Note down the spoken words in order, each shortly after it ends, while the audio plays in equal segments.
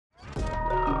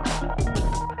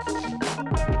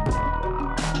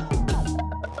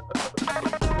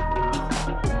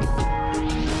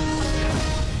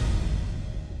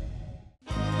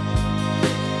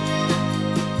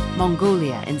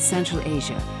Mongolia in Central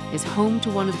Asia is home to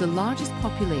one of the largest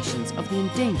populations of the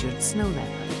endangered snow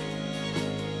leopard.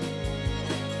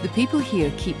 The people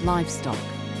here keep livestock,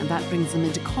 and that brings them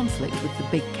into conflict with the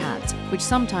big cats, which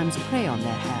sometimes prey on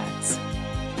their herds.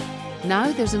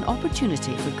 Now there's an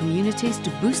opportunity for communities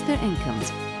to boost their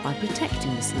incomes by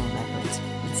protecting the snow leopards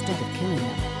instead of killing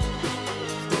them.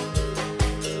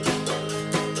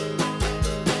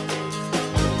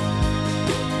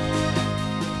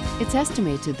 It's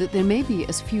estimated that there may be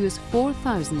as few as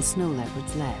 4,000 snow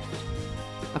leopards left.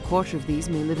 A quarter of these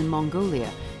may live in Mongolia,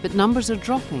 but numbers are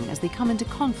dropping as they come into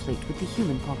conflict with the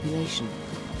human population.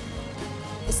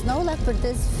 The snow leopard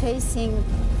is facing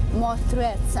more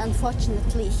threats,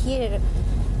 unfortunately, here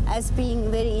as being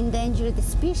very endangered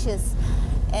species.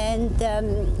 And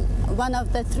one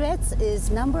of the threats is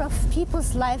number of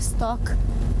people's livestock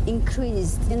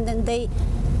increased, and then they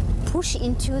push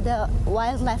into the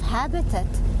wildlife habitat.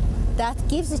 That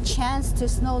gives a chance to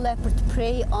snow leopard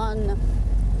prey on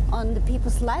the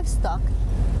people's livestock.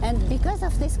 And because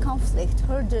of this conflict,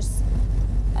 herders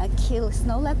kill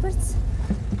snow leopards.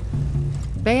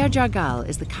 Beya Jargal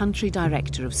is the country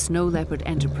director of Snow Leopard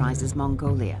Enterprises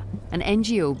Mongolia, an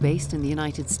NGO based in the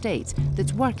United States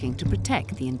that's working to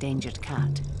protect the endangered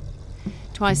cat.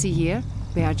 Twice a year,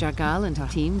 Beya Jargal and her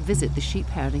team visit the sheep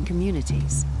herding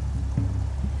communities.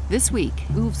 This week,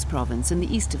 Ulvs province in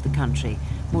the east of the country,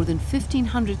 more than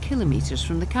 1,500 kilometres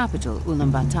from the capital,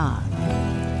 Ulaanbaatar.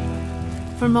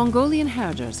 For Mongolian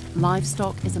herders,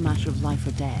 livestock is a matter of life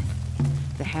or death.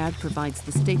 The herd provides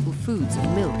the staple foods of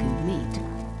milk and meat.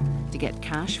 To get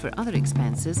cash for other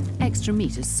expenses, extra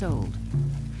meat is sold.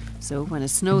 So when a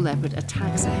snow leopard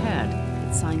attacks a herd,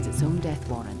 it signs its own death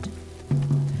warrant.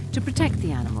 To protect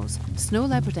the animals, Snow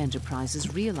Leopard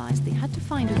Enterprises realised they had to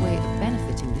find a way of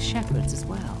benefiting the shepherds as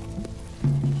well.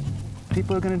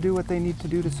 People are going to do what they need to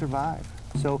do to survive.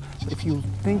 So if you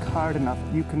think hard enough,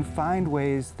 you can find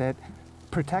ways that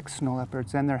protect snow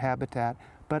leopards and their habitat,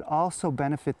 but also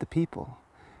benefit the people.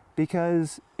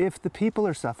 Because if the people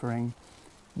are suffering,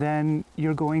 then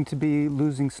you're going to be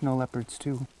losing snow leopards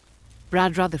too.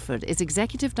 Brad Rutherford is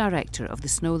Executive Director of the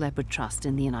Snow Leopard Trust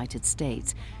in the United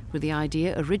States, where the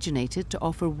idea originated to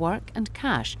offer work and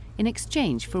cash in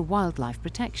exchange for wildlife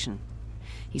protection.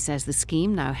 He says the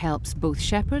scheme now helps both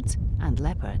shepherds and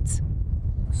leopards.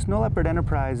 Snow Leopard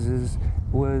Enterprises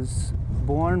was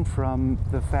born from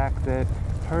the fact that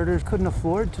herders couldn't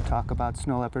afford to talk about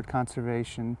snow leopard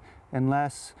conservation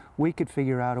unless we could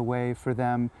figure out a way for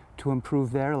them to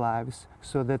improve their lives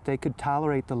so that they could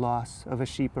tolerate the loss of a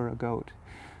sheep or a goat.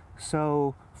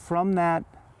 So from that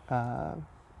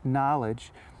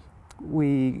knowledge,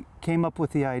 we came up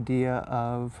with the idea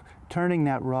of turning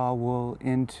that raw wool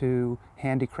into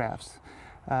handicrafts.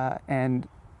 And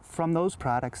from those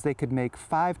products, they could make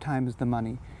 5 times the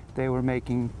money they were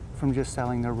making from just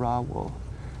selling their raw wool.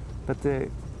 But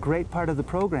the great part of the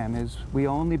program is we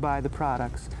only buy the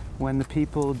products when the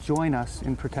people join us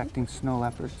in protecting snow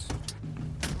leopards.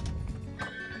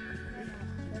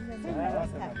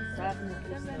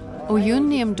 Oyun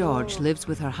Niamdorj lives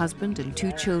with her husband and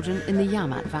 2 children in the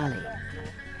Yamat Valley.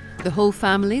 The whole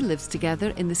family lives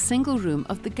together in the single room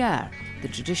of the ger, the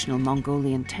traditional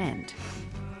Mongolian tent.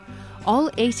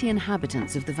 All 80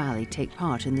 inhabitants of the valley take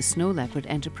part in the Snow Leopard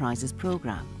Enterprises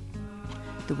program.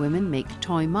 The women make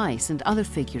toy mice and other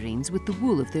figurines with the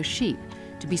wool of their sheep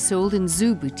to be sold in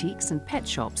zoo boutiques and pet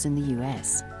shops in the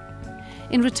US.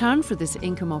 In return for this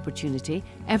income opportunity,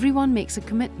 everyone makes a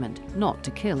commitment not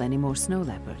to kill any more snow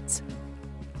leopards.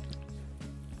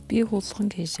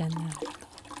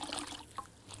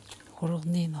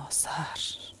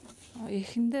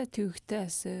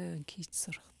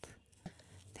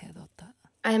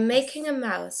 I am making a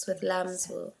mouse with lamb's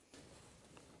wool.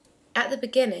 At the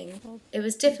beginning, it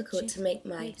was difficult to make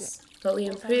mice, but we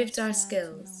improved our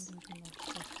skills.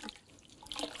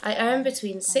 I earn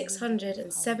between $600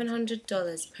 and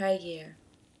 $700 per year.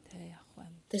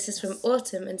 This is from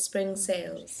autumn and spring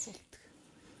sales.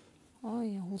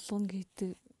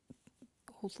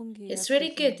 It's really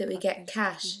good that we get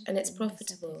cash and it's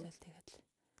profitable.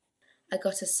 I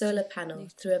got a solar panel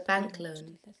through a bank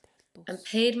loan and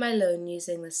paid my loan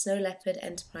using the Snow Leopard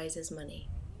Enterprises money.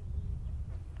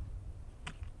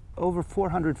 Over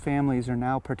 400 families are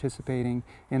now participating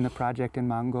in the project in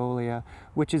Mongolia,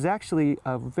 which is actually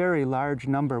a very large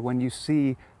number when you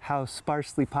see how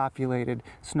sparsely populated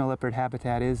snow leopard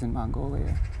habitat is in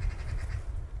Mongolia.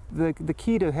 The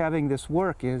key to having this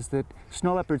work is that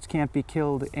snow leopards can't be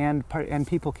killed and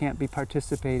people can't be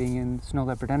participating in Snow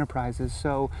Leopard Enterprises.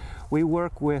 So we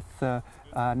work with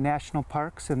national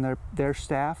parks and their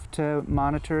staff to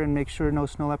monitor and make sure no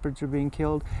snow leopards are being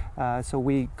killed. So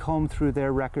we comb through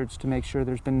their records to make sure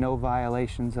there's been no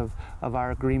violations of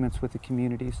our agreements with the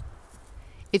communities.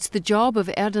 It's the job of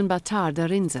Erden Batar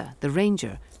Darinza, the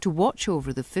ranger, to watch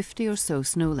over the 50 or so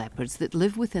snow leopards that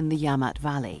live within the Yamat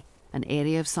Valley, an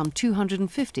area of some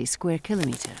 250 square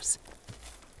kilometres.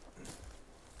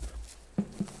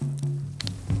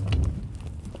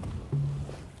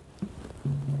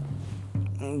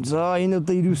 За энэ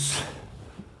одоо 99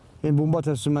 энэ бомба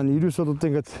тавьсан маань 99 одоо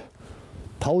ингээд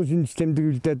 5 шинж тэмдэг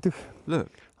үлдээдэг.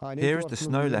 Look, here is the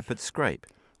snow leopard scrape.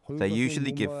 They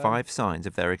usually give 5 signs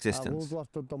of their existence.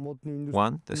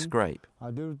 1, the scrape.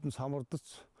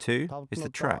 2 is the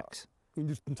tracks.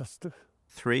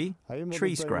 3,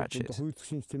 tree scratches.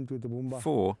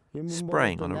 4,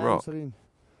 spraying on a rock.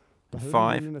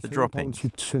 5, the dropping.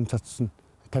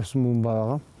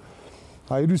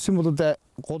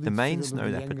 The main snow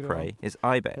leopard prey is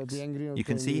ibex. You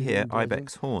can see here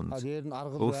ibex horns.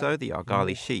 Also the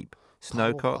Argali sheep,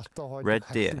 snowcock, red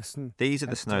deer. These are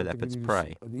the snow leopard's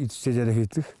prey.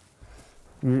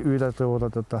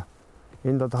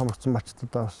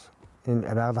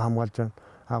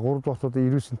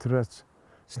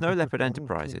 Snow Leopard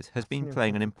Enterprises has been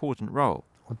playing an important role.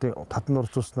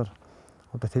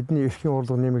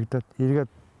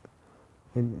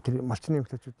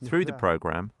 Through the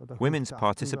programme, women's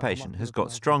participation has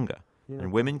got stronger,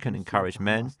 and women can encourage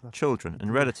men, children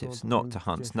and relatives not to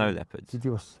hunt snow leopards.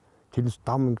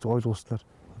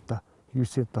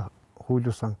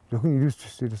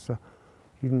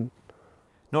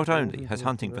 Not only has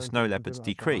hunting for snow leopards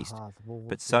decreased,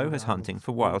 but so has hunting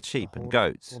for wild sheep and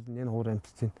goats.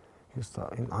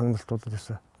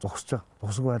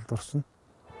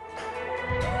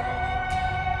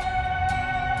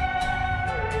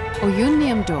 Oyun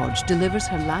Niam Dorj delivers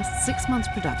her last 6 months'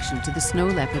 production to the Snow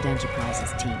Leopard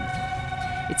Enterprises team.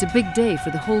 It's a big day for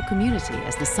the whole community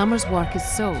as the summer's work is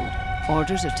sold,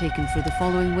 orders are taken for the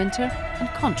following winter, and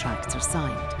contracts are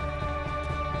signed.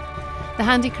 The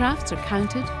handicrafts are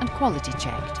counted and quality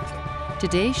checked.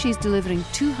 Today she's delivering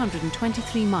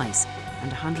 223 mice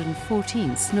and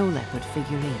 114 snow leopard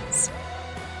figurines.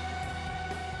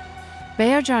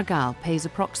 Bayer Jargal pays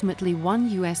approximately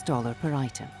 $1 per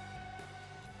item.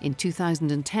 In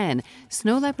 2010,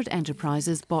 Snow Leopard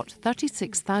Enterprises bought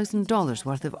 $36,000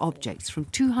 worth of objects from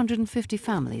 250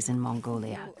 families in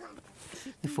Mongolia.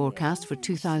 The forecast for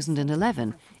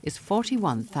 2011 is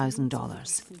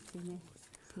 $41,000.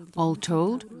 All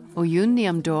told, Oyun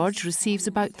Niam Dorj receives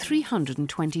about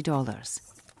 $320.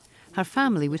 Her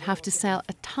family would have to sell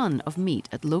a ton of meat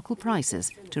at local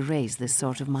prices to raise this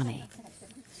sort of money.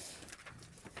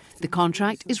 The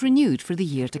contract is renewed for the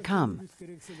year to come.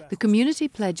 The community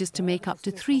pledges to make up to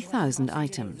 3,000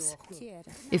 items.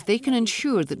 If they can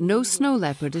ensure that no snow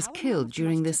leopard is killed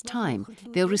during this time,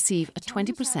 they'll receive a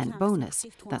 20% bonus.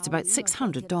 That's about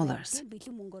 $600.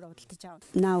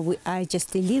 Now I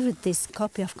just delivered this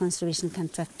copy of conservation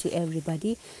contract to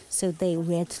everybody, so they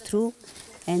read through,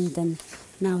 and then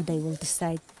now they will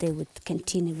decide they would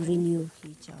continue renew.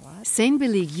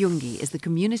 Sainbilig Yungi is the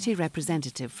community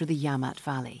representative for the Yamat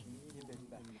Valley.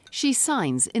 She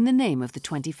signs in the name of the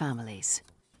 20 families.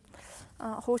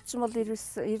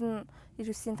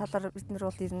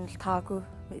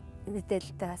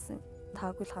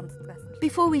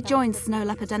 Before we joined Snow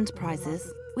Leopard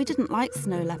Enterprises, we didn't like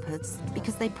snow leopards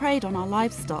because they preyed on our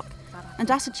livestock and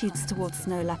attitudes towards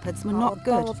snow leopards were not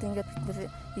good.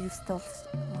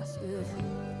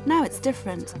 Now it's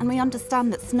different, and we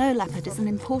understand that snow leopard is an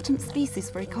important species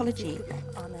for ecology,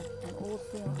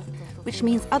 which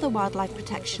means other wildlife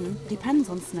protection depends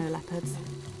on snow leopards.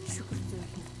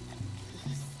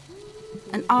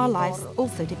 And our lives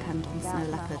also depend on snow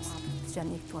leopards.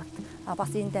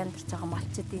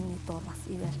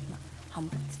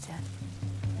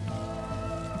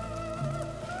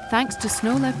 Thanks to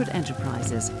Snow Leopard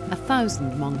Enterprises,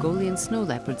 1,000 Mongolian snow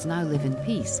leopards now live in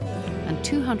peace, and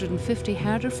 250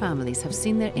 herder families have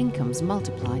seen their incomes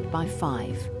multiplied by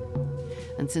 5.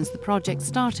 And since the project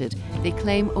started, they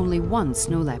claim only 1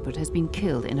 snow leopard has been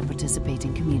killed in a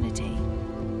participating community.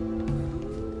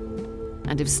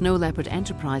 And if Snow Leopard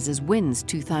Enterprises wins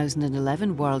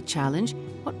 2011 World Challenge,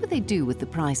 what will they do with the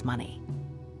prize money?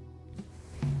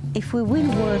 If we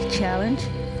win World Challenge,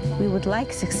 we would like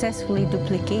to successfully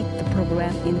duplicate the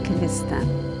program in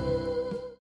Kyrgyzstan.